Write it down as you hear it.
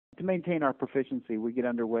to maintain our proficiency, we get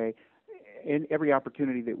underway in every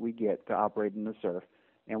opportunity that we get to operate in the surf.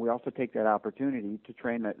 And we also take that opportunity to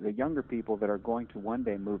train the younger people that are going to one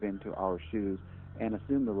day move into our shoes and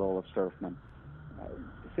assume the role of surfmen.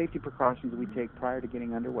 The safety precautions we take prior to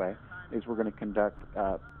getting underway is we're going to conduct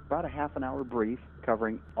about a half an hour brief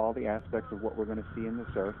covering all the aspects of what we're going to see in the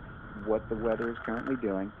surf, what the weather is currently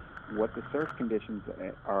doing, what the surf conditions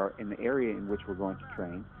are in the area in which we're going to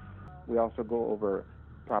train. We also go over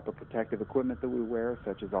proper protective equipment that we wear,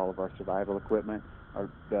 such as all of our survival equipment, our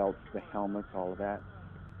belts, the helmets, all of that.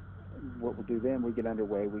 What we'll do then, we get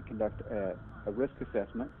underway, we conduct a risk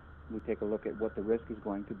assessment. We take a look at what the risk is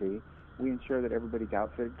going to be. We ensure that everybody's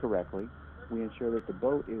outfitted correctly. We ensure that the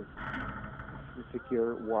boat is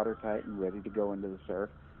secure, watertight, and ready to go into the surf.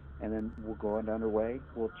 And then we'll go underway.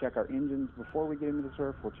 We'll check our engines before we get into the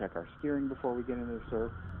surf. We'll check our steering before we get into the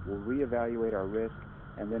surf. We'll reevaluate our risk,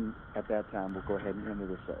 and then at that time we'll go ahead and enter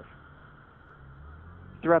the surf.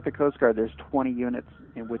 Throughout the Coast Guard, there's 20 units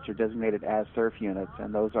in which are designated as surf units,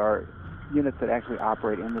 and those are units that actually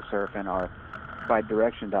operate in the surf and are by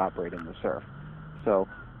direction to operate in the surf. So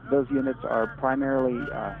those units are primarily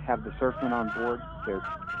have the surfmen on board. They're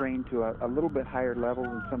trained to a little bit higher level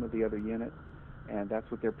than some of the other units, and that's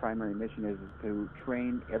what their primary mission is to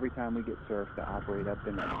train every time we get surf to operate up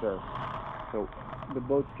in that surf. So the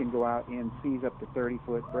boats can go out in seas up to 30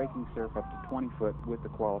 foot, breaking surf up to 20 foot with the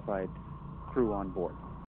qualified crew on board.